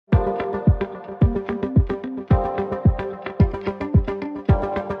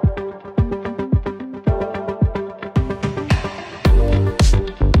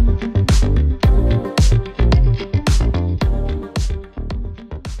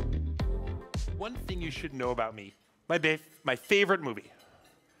one thing you should know about me, my favorite movie,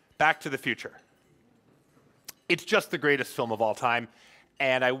 Back to the Future. It's just the greatest film of all time,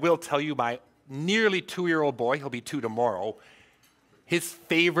 and I will tell you, my nearly 2-year-old boy, he'll be 2 tomorrow, his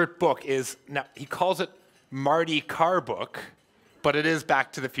favorite book is, now he calls it Marty Carr book, but it is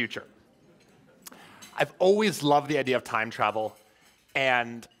Back to the Future. I've always loved the idea of time travel,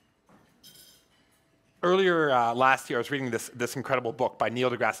 and earlier last year I was reading this incredible book by Neil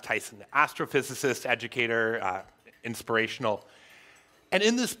deGrasse Tyson, astrophysicist, educator, inspirational. And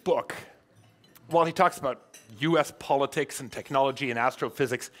in this book, while he talks about US politics and technology and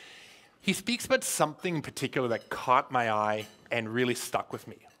astrophysics, he speaks about something in particular that caught my eye and really stuck with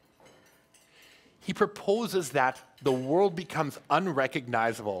me. He proposes that the world becomes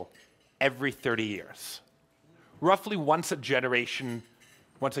unrecognizable every 30 years. Roughly once a generation,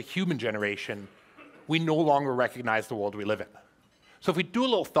 once a human generation, we no longer recognize the world we live in. So if we do a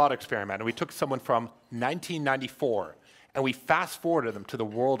little thought experiment and we took someone from 1994 and we fast forwarded them to the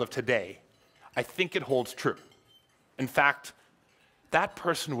world of today, I think it holds true. In fact, that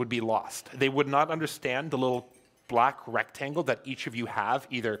person would be lost. They would not understand the little black rectangle that each of you have,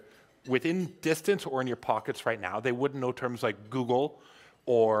 either within distance or in your pockets right now. They wouldn't know terms like Google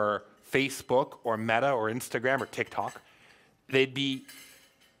or Facebook or Meta or Instagram or TikTok. They'd be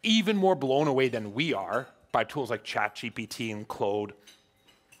even more blown away than we are by tools like ChatGPT and Claude.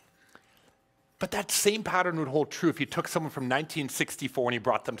 But that same pattern would hold true if you took someone from 1964 and you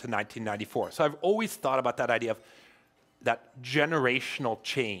brought them to 1994. So I've always thought about that idea of that generational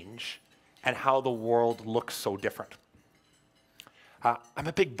change and how the world looks so different. I'm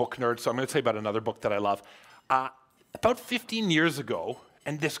a big book nerd, so I'm going to tell you about another book that I love. About 15 years ago,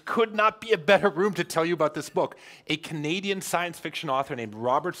 and this could not be a better room to tell you about this book, a Canadian science fiction author named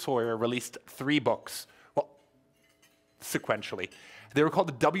Robert Sawyer released 3 books, well, sequentially. They were called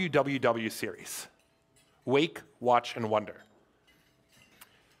the WWW series, Wake, Watch, and Wonder.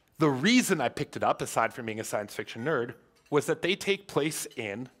 The reason I picked it up, aside from being a science fiction nerd, was that they take place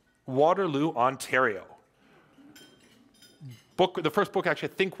in Waterloo, Ontario. The first book actually,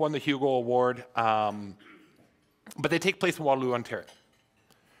 I think, won the Hugo Award, but they take place in Waterloo, Ontario.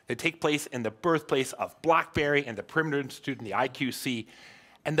 They take place in the birthplace of BlackBerry and the Perimeter Institute and the IQC.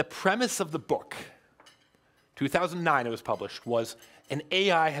 And the premise of the book, 2009 it was published, was an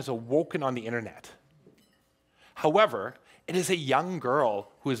AI has awoken on the internet. However, it is a young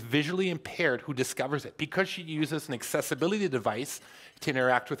girl who is visually impaired who discovers it. Because she uses an accessibility device to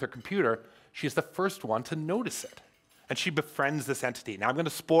interact with her computer, she's the first one to notice it. And she befriends this entity. Now, I'm going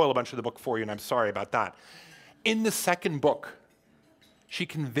to spoil a bunch of the book for you, and I'm sorry about that. In the second book, she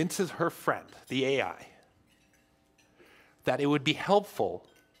convinces her friend, the AI, that it would be helpful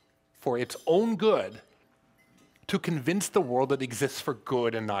for its own good to convince the world that it exists for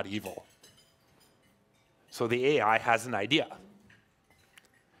good and not evil. So the AI has an idea.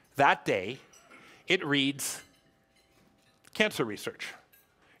 That day, it reads cancer research.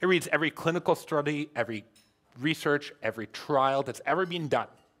 It reads every clinical study, every research, every trial that's ever been done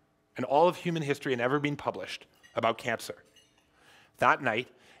in all of human history and ever been published about cancer. That night,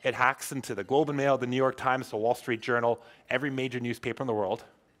 it hacks into the Globe and Mail, the New York Times, the Wall Street Journal, every major newspaper in the world,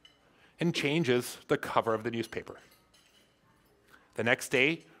 and changes the cover of the newspaper. The next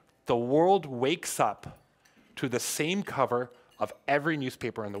day, the world wakes up to the same cover of every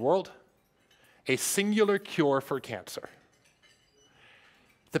newspaper in the world, a singular cure for cancer.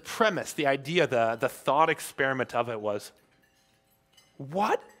 The premise, the idea, the thought experiment of it was,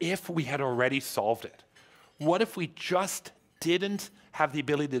 what if we had already solved it? What if we just didn't have the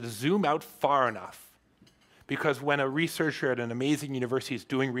ability to zoom out far enough? Because when a researcher at an amazing university is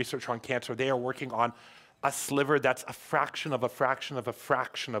doing research on cancer, they are working on a sliver that's a fraction of a fraction of a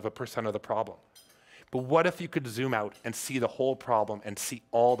fraction of a percent of the problem. But what if you could zoom out and see the whole problem and see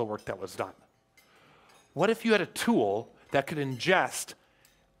all the work that was done? What if you had a tool that could ingest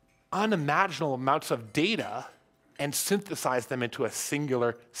unimaginable amounts of data and synthesize them into a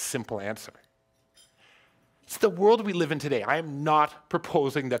singular, simple answer? It's the world we live in today. I am not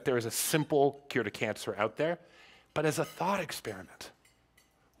proposing that there is a simple cure to cancer out there, but as a thought experiment,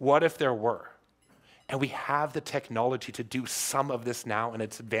 what if there were? And we have the technology to do some of this now, and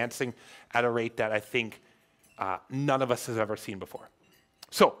it's advancing at a rate that I think none of us has ever seen before.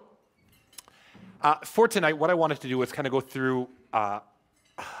 So, for tonight, what I wanted to do was kind of go through a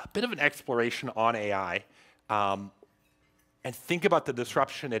bit of an exploration on AI, and think about the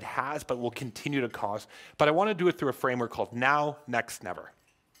disruption it has, but will continue to cause. But I want to do it through a framework called now, next, never.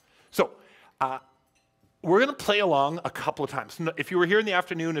 So We're going to play along a couple of times. If you were here in the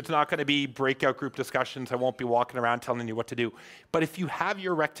afternoon, it's not going to be breakout group discussions. I won't be walking around telling you what to do. But if you have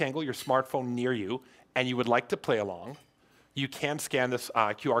your rectangle, your smartphone near you, and you would like to play along, you can scan this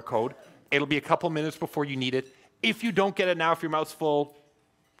QR code. It'll be a couple minutes before you need it. If you don't get it now, if your mouth's full,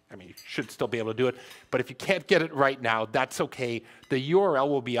 I mean, you should still be able to do it. But if you can't get it right now, that's okay. The URL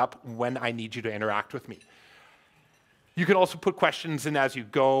will be up when I need you to interact with me. You can also put questions in as you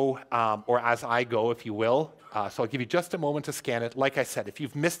go, or as I go, if you will. So I'll give you just a moment to scan it. Like I said, if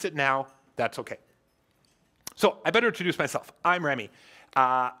you've missed it now, that's okay. So I better introduce myself. I'm Ramy.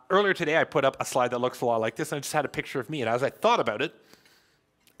 Earlier today, I put up a slide that looks a lot like this, and I just had a picture of me. And as I thought about it,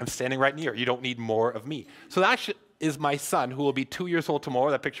 I'm standing right near. You don't need more of me. So that is my son, who will be 2 years old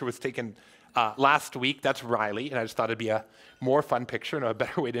tomorrow. That picture was taken last week. That's Riley, and I just thought it'd be a more fun picture and a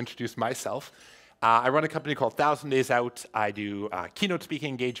better way to introduce myself. I run a company called 1,000 Days Out. I do keynote speaking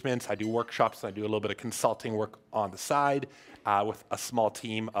engagements. I do workshops. And I do a little bit of consulting work on the side with a small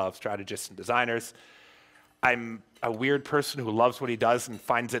team of strategists and designers. I'm a weird person who loves what he does and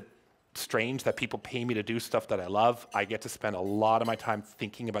finds it strange that people pay me to do stuff that I love. I get to spend a lot of my time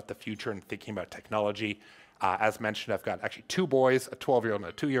thinking about the future and thinking about technology. As mentioned, I've got actually 2 boys, a 12-year-old and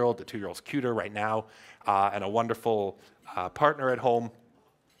a 2-year-old. The 2-year-old's cuter right now, and a wonderful partner at home.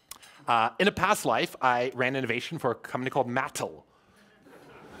 In a past life, I ran innovation for a company called Mattel.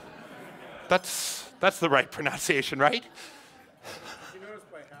 That's the right pronunciation, right? You notice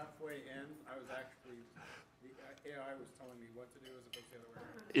by halfway in, I was actually, the AI was telling me what to do as opposed to the other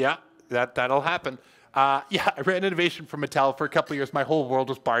way around. Yeah, that'll happen. Yeah, I ran innovation for Mattel for a couple of years. My whole world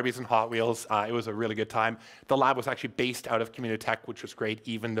was Barbies and Hot Wheels. It was a really good time. The lab was actually based out of Communitech, which was great,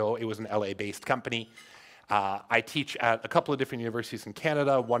 even though it was an LA-based company. I teach at a couple of different universities in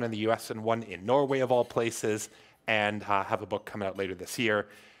Canada, one in the US and one in Norway, of all places, and have a book coming out later this year.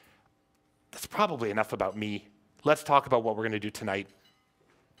 That's probably enough about me. Let's talk about what we're going to do tonight.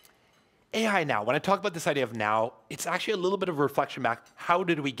 AI now. When I talk about this idea of now, it's actually a little bit of a reflection back. How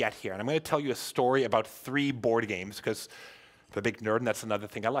did we get here? And I'm going to tell you a story about 3 board games, because I'm a big nerd, and that's another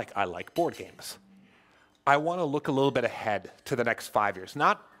thing I like. I like board games. I want to look a little bit ahead to the next 5 years.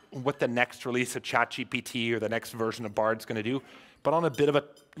 Not what the next release of ChatGPT or the next version of Bard's going to do, but on a bit of a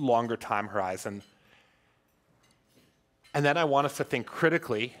longer time horizon. And then I want us to think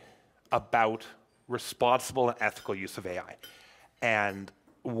critically about responsible and ethical use of AI. And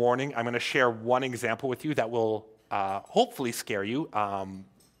warning, I'm going to share one example with you that will hopefully scare you and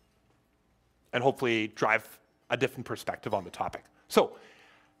hopefully drive a different perspective on the topic. So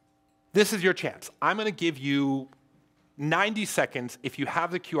this is your chance. I'm going to give you 90 seconds if you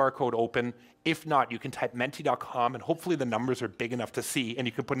have the QR code open. If not, you can type menti.com, and hopefully the numbers are big enough to see, and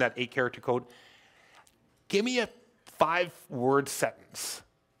you can put in that 8-character code. Give me a 5-word sentence,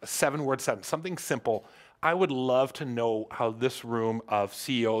 a 7-word sentence, something simple. I would love to know how this room of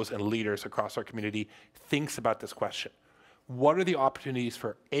CEOs and leaders across our community thinks about this question. What are the opportunities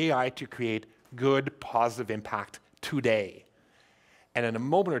for AI to create good, positive impact today? And in a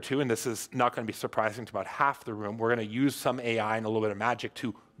moment or two, and this is not going to be surprising to about half the room, we're going to use some AI and a little bit of magic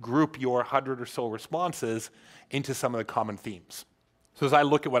to group your 100 or so responses into some of the common themes. So as I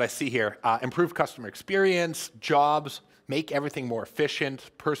look at what I see here, improve customer experience, jobs, make everything more efficient,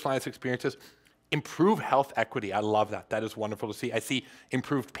 personalized experiences, improve health equity. I love that. That is wonderful to see. I see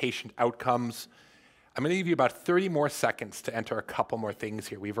improved patient outcomes. I'm going to give you about 30 more seconds to enter a couple more things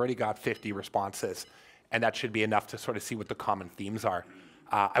here. We've already got 50 responses, and that should be enough to sort of see what the common themes are.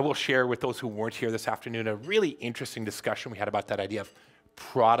 I will share with those who weren't here this afternoon a really interesting discussion we had about that idea of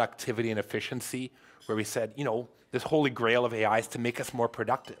productivity and efficiency, where we said, you know, this holy grail of AI is to make us more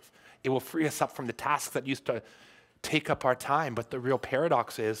productive. It will free us up from the tasks that used to take up our time. But the real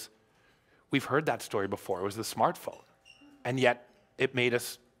paradox is, we've heard that story before. It was the smartphone. And yet, it made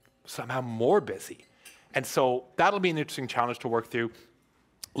us somehow more busy. And so that'll be an interesting challenge to work through.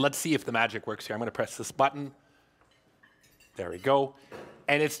 Let's see if the magic works here. I'm going to press this button. There we go.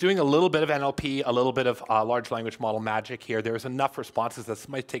 And it's doing a little bit of NLP, a little bit of large language model magic here. There's enough responses. This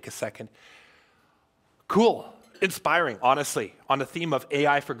might take a second. Cool. Inspiring, honestly. On the theme of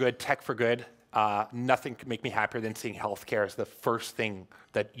AI for good, tech for good, nothing could make me happier than seeing healthcare as the first thing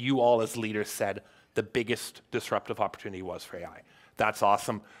that you all as leaders said the biggest disruptive opportunity was for AI. That's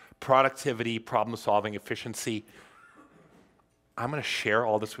awesome. Productivity, problem solving, efficiency. I'm going to share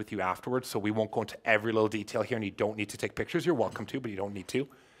all this with you afterwards, so we won't go into every little detail here, and you don't need to take pictures. You're welcome to, but you don't need to.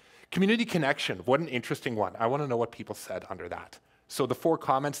 Community connection, what an interesting one. I want to know what people said under that. So the 4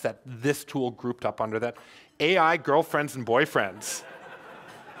 comments that this tool grouped up under that: AI, girlfriends, and boyfriends.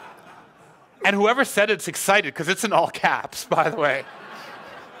 And whoever said it's excited, because it's in all caps, by the way.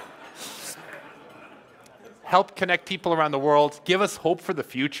 help connect people around the world, give us hope for the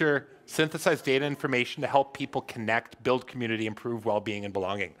future, synthesize data information to help people connect, build community, improve well-being and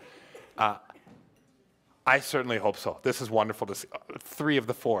belonging. I certainly hope so. This is wonderful to see. 3 of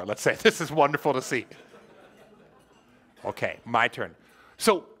the 4, let's say. This is wonderful to see. Okay, my turn.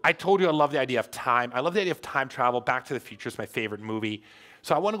 So I told you I love the idea of time. I love the idea of time travel. Back to the Future is my favorite movie.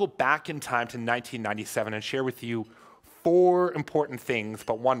 So I want to go back in time to 1997 and share with you 4 important things,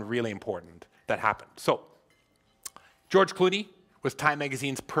 but one really important that happened. So George Clooney was Time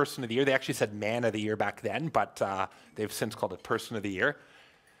Magazine's Person of the Year. They actually said Man of the Year back then, but they've since called it Person of the Year.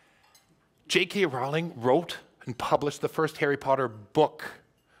 J.K. Rowling wrote and published the first Harry Potter book.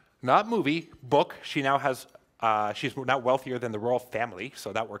 Not movie, book. She now has, she's now wealthier than the royal family,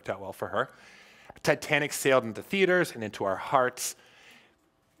 so that worked out well for her. Titanic sailed into theaters and into our hearts.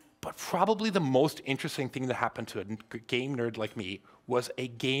 But probably the most interesting thing that happened to a game nerd like me was a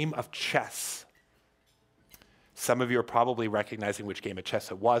game of chess. Some of you are probably recognizing which game of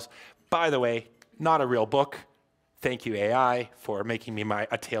chess it was. By the way, not a real book. Thank you, AI, for making me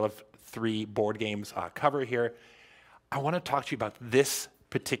A Tale of 3 board games cover here. I want to talk to you about this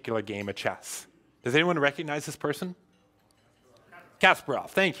particular game of chess. Does anyone recognize this person? Kasparov,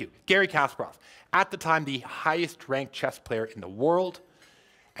 thank you. Garry Kasparov. At the time, the highest ranked chess player in the world.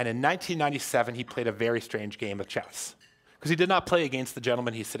 And in 1997, he played a very strange game of chess. Because he did not play against the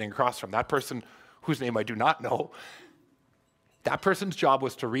gentleman he's sitting across from. That person, whose name I do not know, that person's job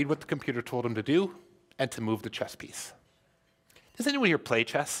was to read what the computer told him to do and to move the chess piece. Does anyone here play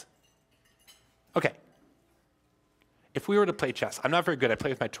chess? Okay. If we were to play chess, I'm not very good. I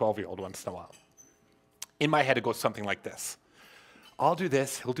play with my 12-year-old once in a while. In my head, it goes something like this. I'll do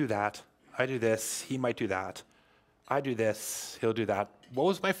this, he'll do that. I do this, he might do that. I do this, he'll do that. What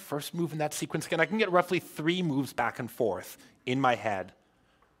was my first move in that sequence again? I can get roughly 3 moves back and forth in my head,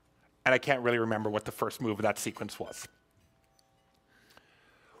 and I can't really remember what the first move of that sequence was.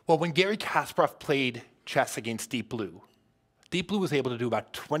 Well, when Garry Kasparov played chess against Deep Blue was able to do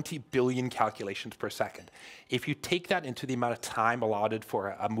about 20 billion calculations per second. If you take that into the amount of time allotted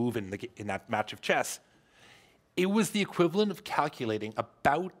for a move in that match of chess, it was the equivalent of calculating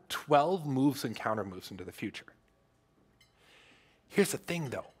about 12 moves and counter moves into the future. Here's the thing,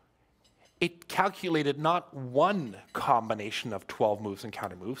 though. It calculated not one combination of 12 moves and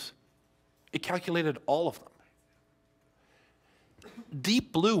counter moves. It calculated all of them.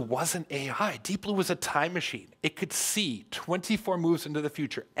 Deep Blue wasn't AI. Deep Blue was a time machine. It could see 24 moves into the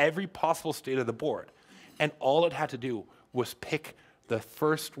future, every possible state of the board. And all it had to do was pick the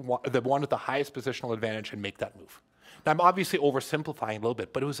one with the highest positional advantage and make that move. Now, I'm obviously oversimplifying a little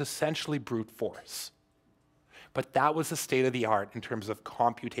bit, but it was essentially brute force. But that was the state of the art in terms of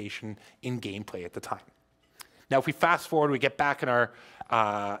computation in gameplay at the time. Now, if we fast forward, we get back in our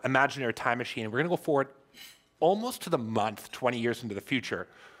imaginary time machine, and we're going to go forward almost to the month, 20 years into the future.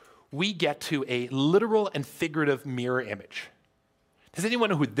 We get to a literal and figurative mirror image. Does anyone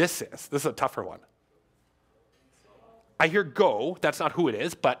know who this is? This is a tougher one. I hear Go. That's not who it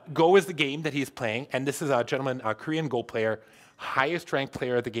is, but Go is the game that he's playing, and this is a gentleman, a Korean Go player, highest ranked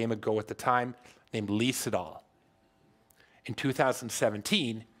player of the game of Go at the time, named Lee Sedol. In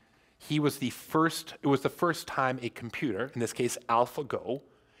 2017, it was the first time a computer, in this case AlphaGo,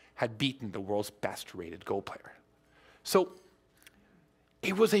 had beaten the world's best rated Go player. So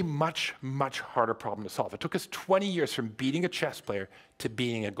it was a much, much harder problem to solve. It took us 20 years from beating a chess player to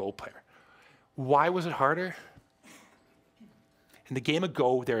beating a Go player. Why was it harder? In the game of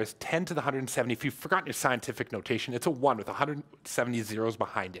Go, there is 10 to the 170. If you've forgotten your scientific notation, it's a 1 with 170 zeros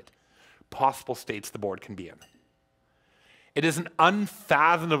behind it. Possible states the board can be in. It is an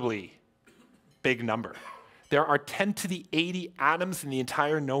unfathomably big number. There are 10 to the 80 atoms in the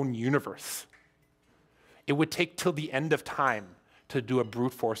entire known universe. It would take till the end of time to do a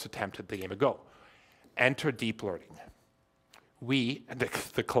brute force attempt at the game of Go. Enter deep learning. We,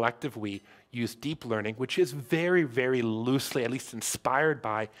 the collective we, use deep learning, which is very, very loosely, at least inspired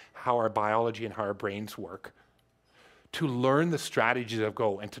by how our biology and how our brains work, to learn the strategies of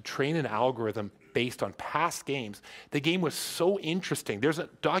Go and to train an algorithm based on past games. The game was so interesting. There's a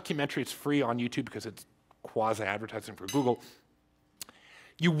documentary, it's free on YouTube because it's quasi-advertising for Google.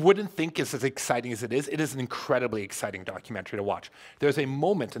 You wouldn't think it's as exciting as it is. It is an incredibly exciting documentary to watch. There's a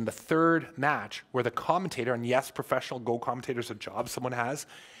moment in the 3rd match where the commentator, and yes, professional Go commentator is a job someone has,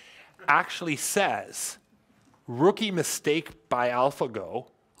 actually says, rookie mistake by AlphaGo,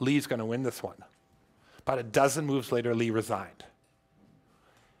 Lee's going to win this one. About a dozen moves later, Lee resigned.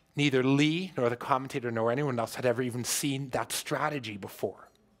 Neither Lee nor the commentator nor anyone else had ever even seen that strategy before.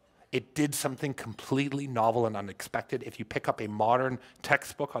 It did something completely novel and unexpected. If you pick up a modern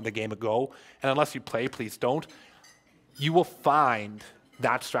textbook on the game of Go, and unless you play, please don't, you will find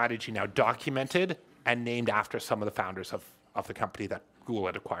that strategy now documented and named after some of the founders of the company that Google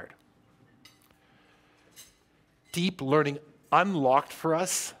had acquired. Deep learning unlocked for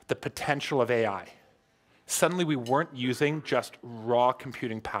us the potential of AI. Suddenly we weren't using just raw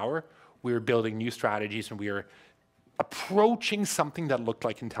computing power. We were building new strategies, and we were approaching something that looked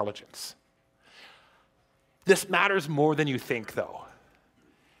like intelligence. This matters more than you think, though.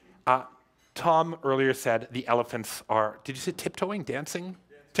 Tom earlier said the elephants are, did you say tiptoeing, dancing,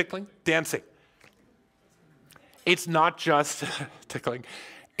 tickling? Dancing. It's not just tickling.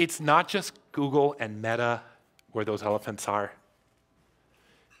 It's not just Google and Meta where those elephants are.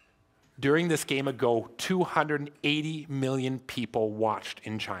 During this game of Go, 280 million people watched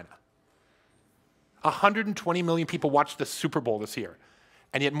in China. 120 million people watched the Super Bowl this year,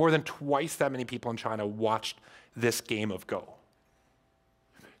 and yet more than twice that many people in China watched this game of Go.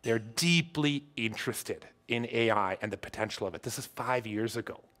 They're deeply interested in AI and the potential of it. This is 5 years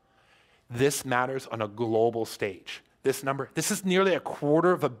ago. This matters on a global stage. This is nearly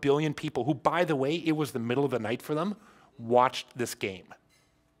 250 million people who, by the way, it was the middle of the night for them, watched this game.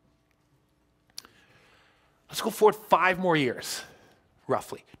 Let's go forward 5 more years,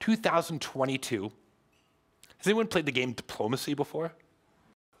 roughly. 2022. Has anyone played the game Diplomacy before?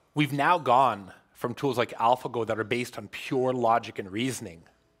 We've now gone from tools like AlphaGo that are based on pure logic and reasoning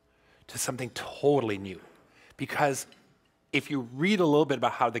to something totally new. Because if you read a little bit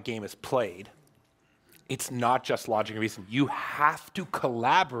about how the game is played, it's not just logic and reason. You have to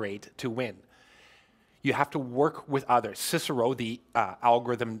collaborate to win. You have to work with others. Cicero, the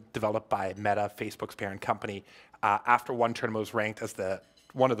algorithm developed by Meta, Facebook's parent company, after one tournament was ranked as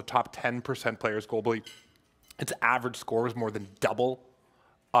one of the top 10% players globally. Its average score was more than double.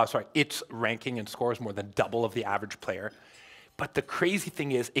 Its ranking and score is more than double of the average player. But the crazy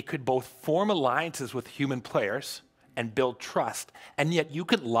thing is, it could both form alliances with human players and build trust, and yet you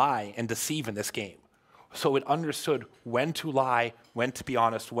could lie and deceive in this game. So it understood when to lie, when to be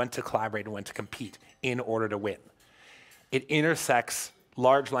honest, when to collaborate, and when to compete in order to win. It intersects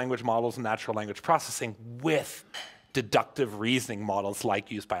large language models and natural language processing with deductive reasoning models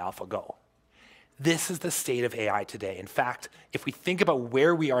like used by AlphaGo. This is the state of AI today. In fact, if we think about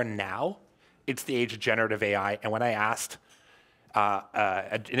where we are now, it's the age of generative AI. And when I asked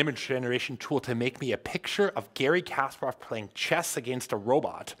an image generation tool to make me a picture of Gary Kasparov playing chess against a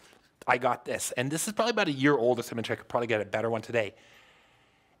robot, I got this. And this is probably about a year old, this image. I could probably get a better one today.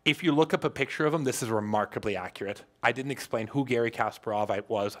 If you look up a picture of him, this is remarkably accurate. I didn't explain who Gary Kasparov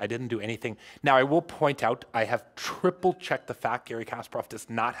was. I didn't do anything. Now, I will point out, I have triple-checked the fact Gary Kasparov does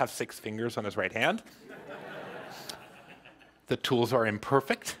not have 6 fingers on his right hand. The tools are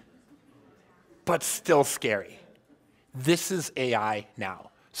imperfect, but still scary. This is AI now.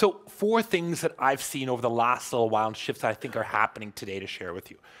 So 4 things that I've seen over the last little while and shifts that I think are happening today to share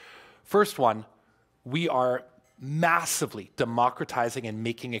with you. First one, we are massively democratizing and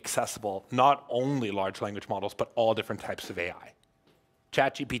making accessible not only large language models, but all different types of AI.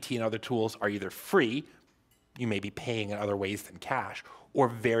 ChatGPT and other tools are either free, you may be paying in other ways than cash, or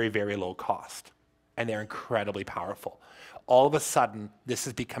very, very low cost. And they're incredibly powerful. All of a sudden, this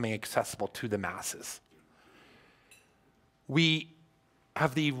is becoming accessible to the masses. We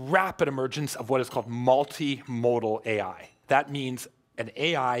have the rapid emergence of what is called multimodal AI. That means an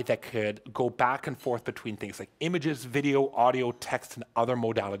AI that could go back and forth between things like images, video, audio, text, and other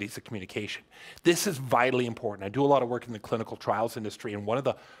modalities of communication. This is vitally important. I do a lot of work in the clinical trials industry, and one of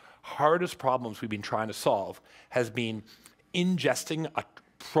the hardest problems we've been trying to solve has been ingesting a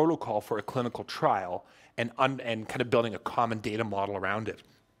protocol for a clinical trial and kind of building a common data model around it.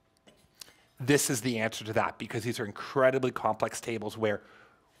 This is the answer to that, because these are incredibly complex tables where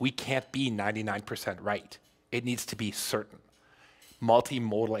we can't be 99% right. It needs to be certain.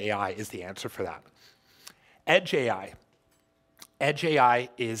 Multimodal AI is the answer for that. Edge AI. Edge AI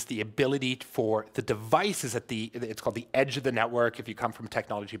is the ability for the devices at it's called the edge of the network. If you come from a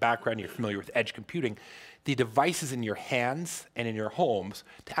technology background, you're familiar with edge computing. The devices in your hands and in your homes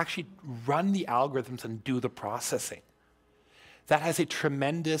to actually run the algorithms and do the processing. That has a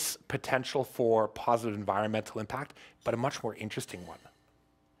tremendous potential for positive environmental impact, but a much more interesting one.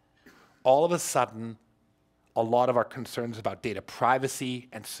 All of a sudden, a lot of our concerns about data privacy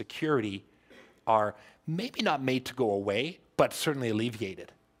and security are maybe not made to go away, but certainly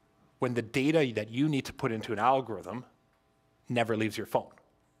alleviated when the data that you need to put into an algorithm never leaves your phone,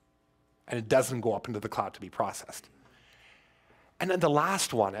 and it doesn't go up into the cloud to be processed. And then the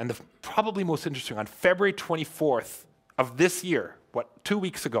last one, and the probably most interesting, on February 24th of this year, 2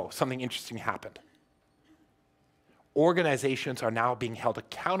 weeks ago, something interesting happened. Organizations are now being held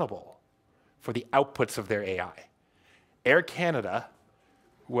accountable for the outputs of their AI. Air Canada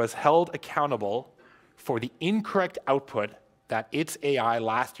was held accountable for the incorrect output that its AI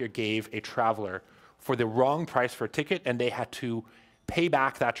last year gave a traveler for the wrong price for a ticket, and they had to pay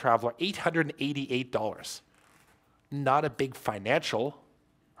back that traveler $888. Not a big financial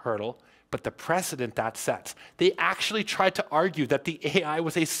hurdle, but the precedent that sets. They actually tried to argue that the AI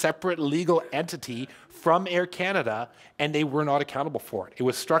was a separate legal entity from Air Canada, and they were not accountable for it. It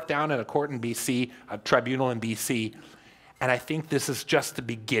was struck down in a court in BC, a tribunal in BC, and I think this is just the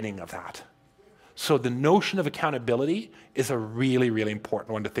beginning of that. So the notion of accountability is a really, really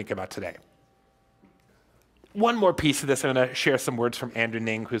important one to think about today. One more piece of this, I'm going to share some words from Andrew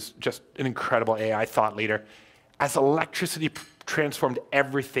Ning, who's just an incredible AI thought leader. As electricity transformed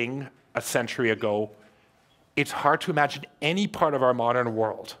everything a century ago, it's hard to imagine any part of our modern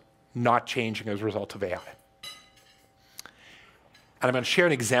world not changing as a result of AI. And I'm going to share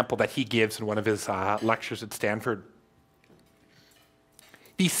an example that he gives in one of his lectures at Stanford.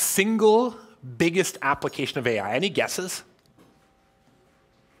 The single biggest application of AI, any guesses?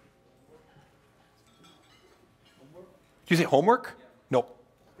 Did you say homework? No.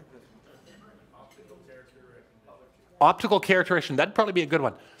 Optical character recognition, that'd probably be a good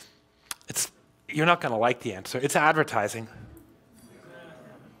one. You're not going to like the answer. It's advertising.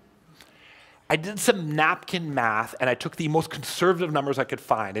 I did some napkin math, and I took the most conservative numbers I could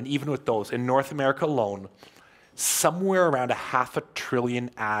find, and even with those, in North America alone, somewhere around 500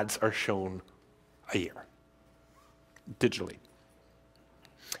 billion ads are shown a year, digitally.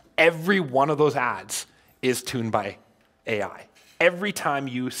 Every one of those ads is tuned by AI. Every time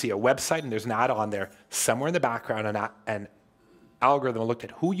you see a website and there's an ad on there, somewhere in the background, an algorithm looked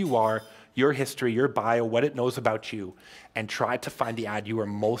at who you are, your history, your bio, what it knows about you, and tried to find the ad you are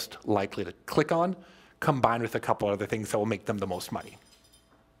most likely to click on, combined with a couple other things that will make them the most money.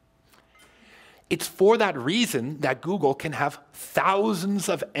 It's for that reason that Google can have thousands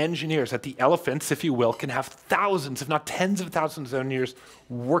of engineers, that the elephants, if you will, can have thousands, if not tens of thousands of engineers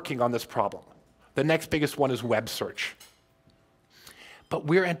working on this problem. The next biggest one is web search. But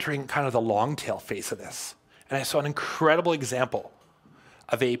we're entering kind of the long tail phase of this. And I saw an incredible example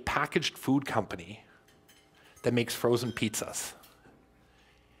of a packaged food company that makes frozen pizzas.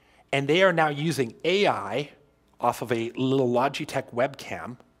 And they are now using AI off of a little Logitech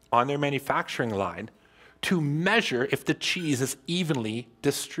webcam on their manufacturing line to measure if the cheese is evenly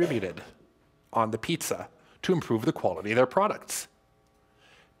distributed on the pizza to improve the quality of their products.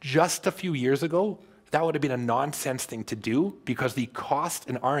 Just a few years ago, that would have been a nonsense thing to do because the cost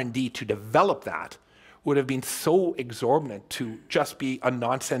in R&D to develop that would have been so exorbitant to just be a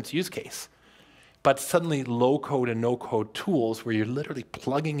nonsense use case. But suddenly low-code and no-code tools where you're literally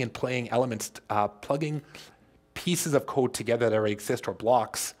plugging and playing elements, plugging pieces of code together that already exist or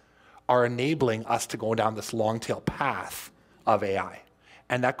blocks are enabling us to go down this long-tail path of AI.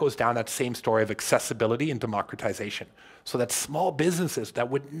 And that goes down that same story of accessibility and democratization. So that small businesses that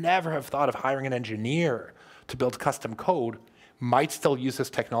would never have thought of hiring an engineer to build custom code might still use this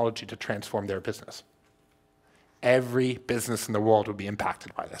technology to transform their business. Every business in the world would be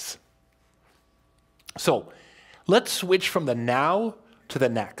impacted by this. So let's switch from the now to the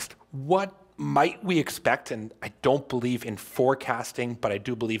next. What might we expect? And I don't believe in forecasting, but I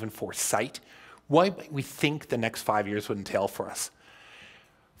do believe in foresight. What might we think the next 5 years would entail for us?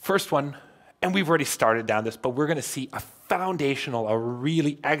 First one, and we've already started down this, but we're going to see a foundational, a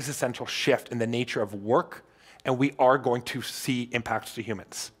really existential shift in the nature of work, and we are going to see impacts to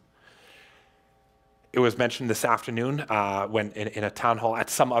humans. It was mentioned this afternoon when in a town hall at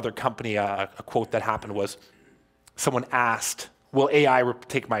some other company, a quote that happened was, someone asked, will AI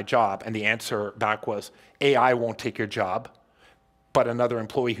take my job? And the answer back was, AI won't take your job, but another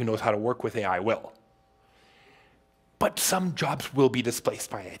employee who knows how to work with AI will. But some jobs will be displaced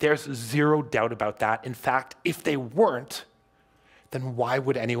by AI. There's zero doubt about that. In fact, if they weren't, then why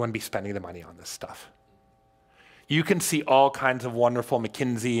would anyone be spending the money on this stuff? You can see all kinds of wonderful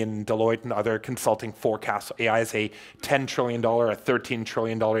McKinsey and Deloitte and other consulting forecasts. AI is a $10 trillion, a $13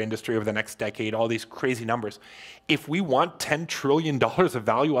 trillion industry over the next decade, all these crazy numbers. If we want $10 trillion of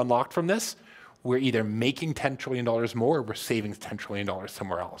value unlocked from this, we're either making $10 trillion more or we're saving $10 trillion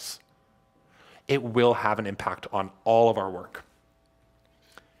somewhere else. It will have an impact on all of our work.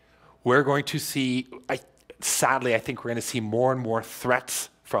 We're going to see, sadly, I think we're going to see more and more threats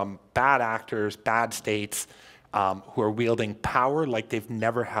from bad actors, bad states, who are wielding power like they've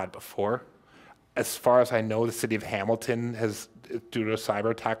never had before. As far as I know, the city of Hamilton has, due to a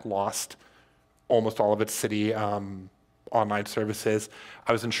cyber attack, lost almost all of its city online services.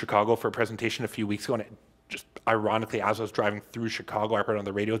 I was in Chicago for a presentation a few weeks ago, and just ironically, as I was driving through Chicago, I heard on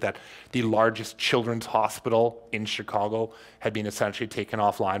the radio that the largest children's hospital in Chicago had been essentially taken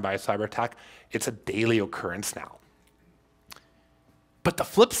offline by a cyber attack. It's a daily occurrence now. But the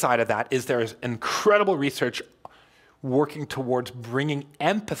flip side of that is there is incredible research working towards bringing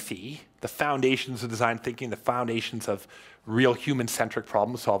empathy, the foundations of design thinking, the foundations of real human-centric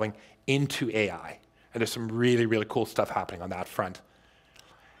problem solving, into AI. And there's some really, really cool stuff happening on that front.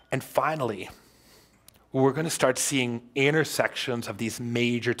 And finally, we're going to start seeing intersections of these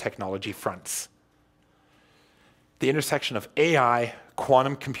major technology fronts. The intersection of AI,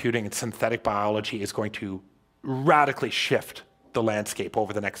 quantum computing, and synthetic biology is going to radically shift the landscape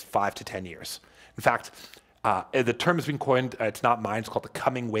over the next 5 to 10 years. In fact, the term has been coined, it's not mine, it's called the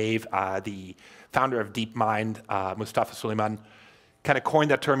coming wave. The founder of DeepMind, Mustafa Suleyman, kind of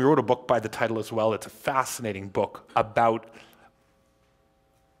coined that term. He wrote a book by the title as well. It's a fascinating book about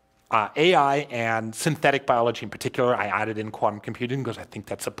AI and synthetic biology in particular. I added in quantum computing because I think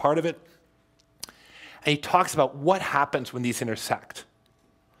that's a part of it. And he talks about what happens when these intersect.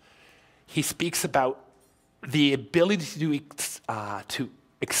 He speaks about the ability to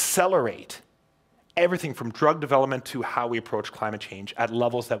accelerate everything from drug development to how we approach climate change at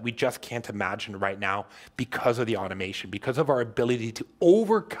levels that we just can't imagine right now because of the automation, because of our ability to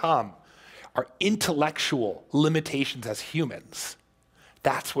overcome our intellectual limitations as humans.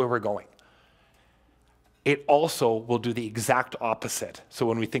 That's where we're going. It also will do the exact opposite. So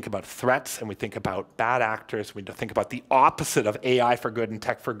when we think about threats and we think about bad actors, we think about the opposite of AI for good and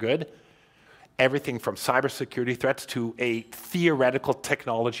tech for good, everything from cybersecurity threats to a theoretical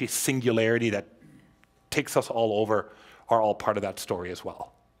technology singularity that takes us all over are all part of that story as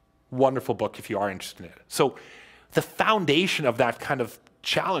well. Wonderful book if you are interested in it. So the foundation of that kind of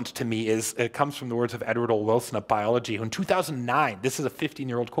challenge to me is, it comes from the words of Edward O. Wilson of biology, who in 2009, this is a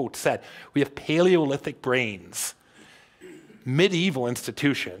 15-year-old quote, said, "We have Paleolithic brains, medieval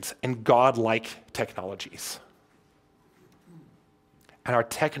institutions, and godlike technologies." And our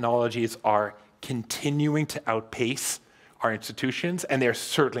technologies are continuing to outpace our institutions, and they're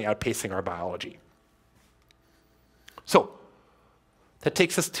certainly outpacing our biology. So that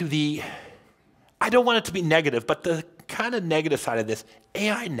takes us to the, I don't want it to be negative, but the kind of negative side of this,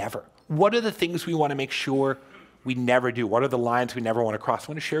 AI never. What are the things we want to make sure we never do? What are the lines we never want to cross?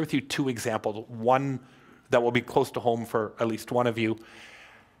 I want to share with you 2 examples, one that will be close to home for at least one of you.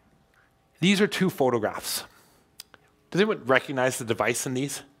 These are 2 photographs. Does anyone recognize the device in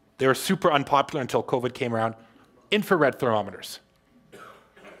these? They were super unpopular until COVID came around. Infrared thermometers.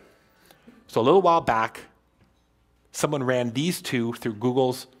 So a little while back, someone ran these 2 through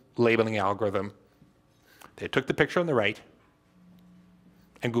Google's labeling algorithm. They took the picture on the right,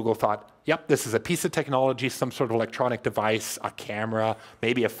 and Google thought, yep, this is a piece of technology, some sort of electronic device, a camera,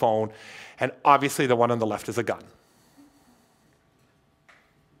 maybe a phone, and obviously the one on the left is a gun.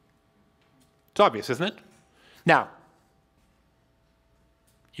 It's obvious, isn't it? Now,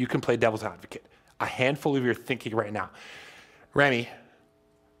 you can play devil's advocate. A handful of you are thinking right now, Ramy,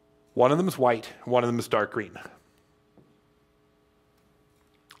 one of them is white, one of them is dark green.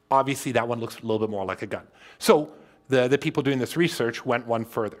 Obviously, that one looks a little bit more like a gun. So the people doing this research went one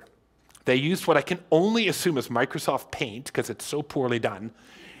further. They used what I can only assume is Microsoft Paint, because it's so poorly done,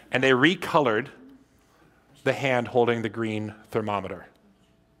 and they recolored the hand holding the green thermometer.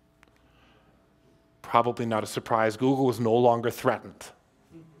 Probably not a surprise. Google was no longer threatened.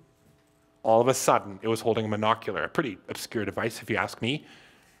 All of a sudden, it was holding a monocular, a pretty obscure device if you ask me,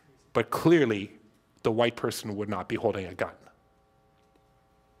 but clearly the white person would not be holding a gun.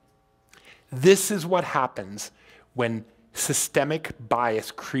 This is what happens when systemic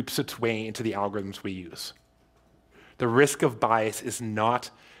bias creeps its way into the algorithms we use. The risk of bias isn't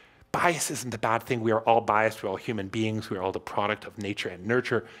a bad thing. We are all biased. We're all human beings. We are all the product of nature and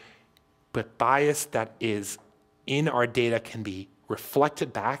nurture. But bias that is in our data can be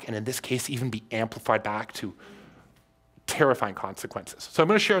reflected back, and in this case, even be amplified back to terrifying consequences. So I'm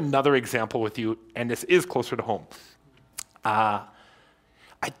going to share another example with you, and this is closer to home.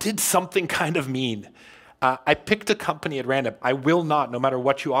 I did something kind of mean. I picked a company at random. I will not, no matter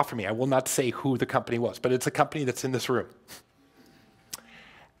what you offer me, I will not say who the company was, but it's a company that's in this room.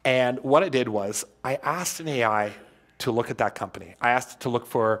 And what I did was, I asked an AI to look at that company. I asked it to look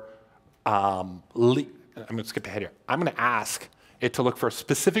for, I'm going to skip ahead here. I'm going to ask it to look for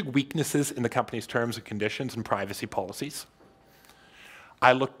specific weaknesses in the company's terms and conditions and privacy policies.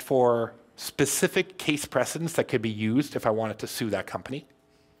 I looked for specific case precedents that could be used if I wanted to sue that company.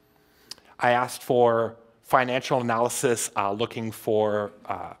 I asked for financial analysis, looking for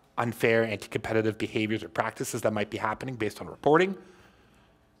unfair, anti-competitive behaviors or practices that might be happening based on reporting.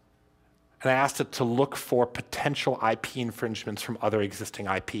 And I asked it to look for potential IP infringements from other existing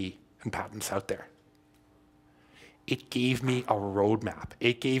IP and patents out there. It gave me a roadmap.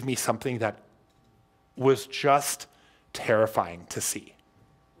 It gave me something that was just terrifying to see.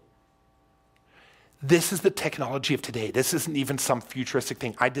 This is the technology of today. This isn't even some futuristic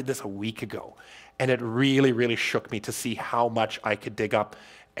thing. I did this a week ago, and it really, really shook me to see how much I could dig up,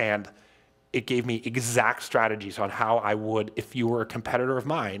 and it gave me exact strategies on how I would, if you were a competitor of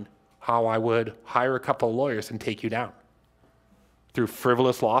mine, how I would hire a couple of lawyers and take you down through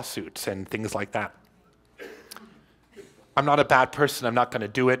frivolous lawsuits and things like that. I'm not a bad person. I'm not going to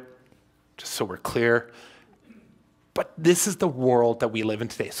do it, just so we're clear. But this is the world that we live in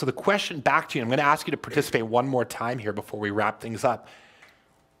today. So the question back to you, I'm going to ask you to participate one more time here before we wrap things up.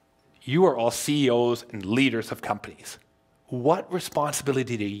 You are all CEOs and leaders of companies. What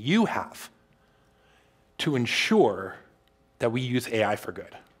responsibility do you have to ensure that we use AI for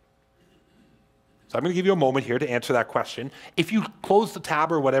good? So I'm going to give you a moment here to answer that question. If you close the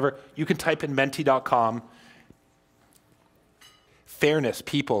tab or whatever, you can type in menti.com. Fairness,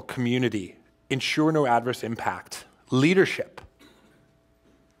 people, community, ensure no adverse impact. Leadership,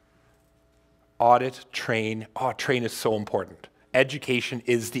 audit, train. Oh, train is so important. Education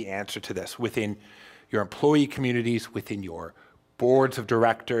is the answer to this within your employee communities, within your boards of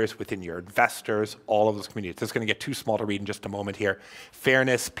directors, within your investors, all of those communities. This is going to get too small to read in just a moment here.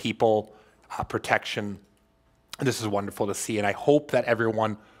 Fairness, people, protection. This is wonderful to see, and I hope that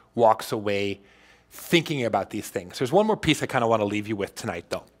everyone walks away thinking about these things. There's one more piece I kind of want to leave you with tonight,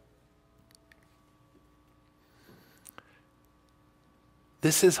 though.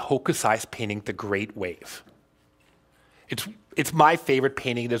 This is Hokusai's painting, The Great Wave. It's my favorite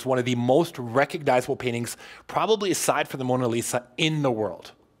painting. It is one of the most recognizable paintings, probably aside from the Mona Lisa, in the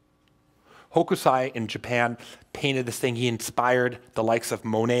world. Hokusai in Japan painted this thing. He inspired the likes of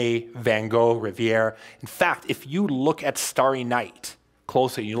Monet, Van Gogh, Riviere. In fact, if you look at Starry Night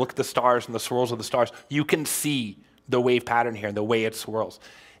closely, you look at the stars and the swirls of the stars, you can see the wave pattern here and the way it swirls.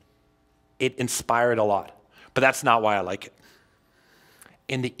 It inspired a lot, but that's not why I like it.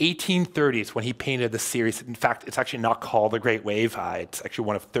 In the 1830s, when he painted this series, in fact, it's actually not called The Great Wave. It's actually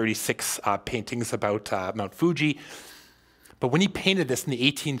one of 36 paintings about Mount Fuji. But when he painted this in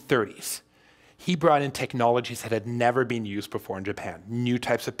the 1830s, he brought in technologies that had never been used before in Japan. New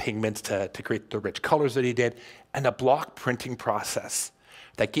types of pigments to create the rich colors that he did, and a block printing process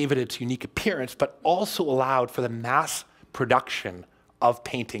that gave it its unique appearance, but also allowed for the mass production of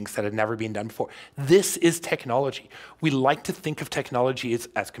paintings that had never been done before. This is technology. We like to think of technology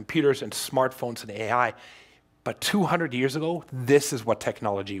as computers and smartphones and AI, but 200 years ago, this is what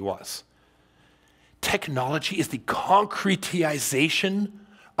technology was. Technology is the concretization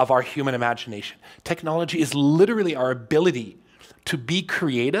of our human imagination. Technology is literally our ability to be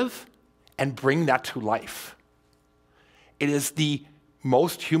creative and bring that to life. It is the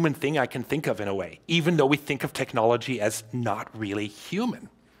most human thing I can think of in a way, even though we think of technology as not really human.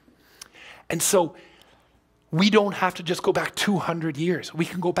 And so we don't have to just go back 200 years. We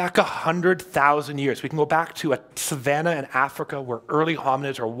can go back 100,000 years. We can go back to a savanna in Africa where early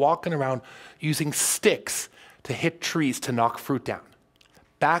hominids are walking around using sticks to hit trees to knock fruit down.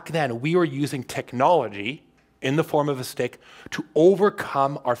 Back then, we were using technology in the form of a stick to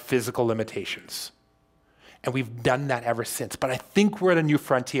overcome our physical limitations. And we've done that ever since. But I think we're at a new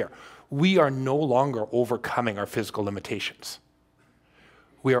frontier. We are no longer overcoming our physical limitations.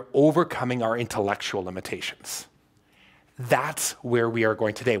 We are overcoming our intellectual limitations. That's where we are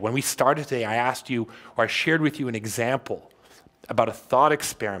going today. When we started today, I asked you, or I shared with you an example about a thought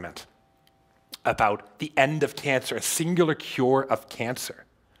experiment about the end of cancer, a singular cure of cancer.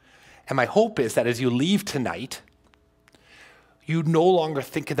 And my hope is that as you leave tonight, you no longer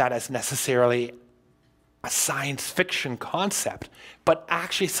think of that as necessarily a science fiction concept, but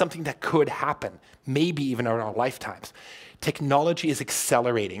actually something that could happen, maybe even in our lifetimes. Technology is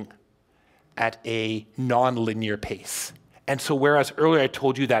accelerating at a non-linear pace. And so whereas earlier I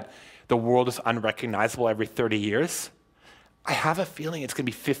told you that the world is unrecognizable every 30 years, I have a feeling it's going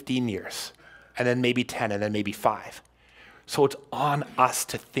to be 15 years, and then maybe 10, and then maybe 5. So it's on us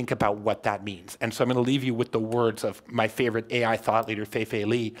to think about what that means. And so I'm going to leave you with the words of my favorite AI thought leader, Fei-Fei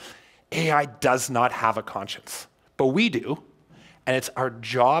Li. AI does not have a conscience, but we do, and it's our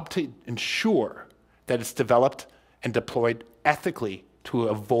job to ensure that it's developed and deployed ethically to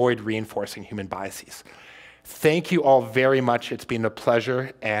avoid reinforcing human biases. Thank you all very much. It's been a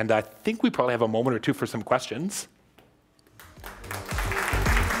pleasure, and I think we probably have a moment or two for some questions.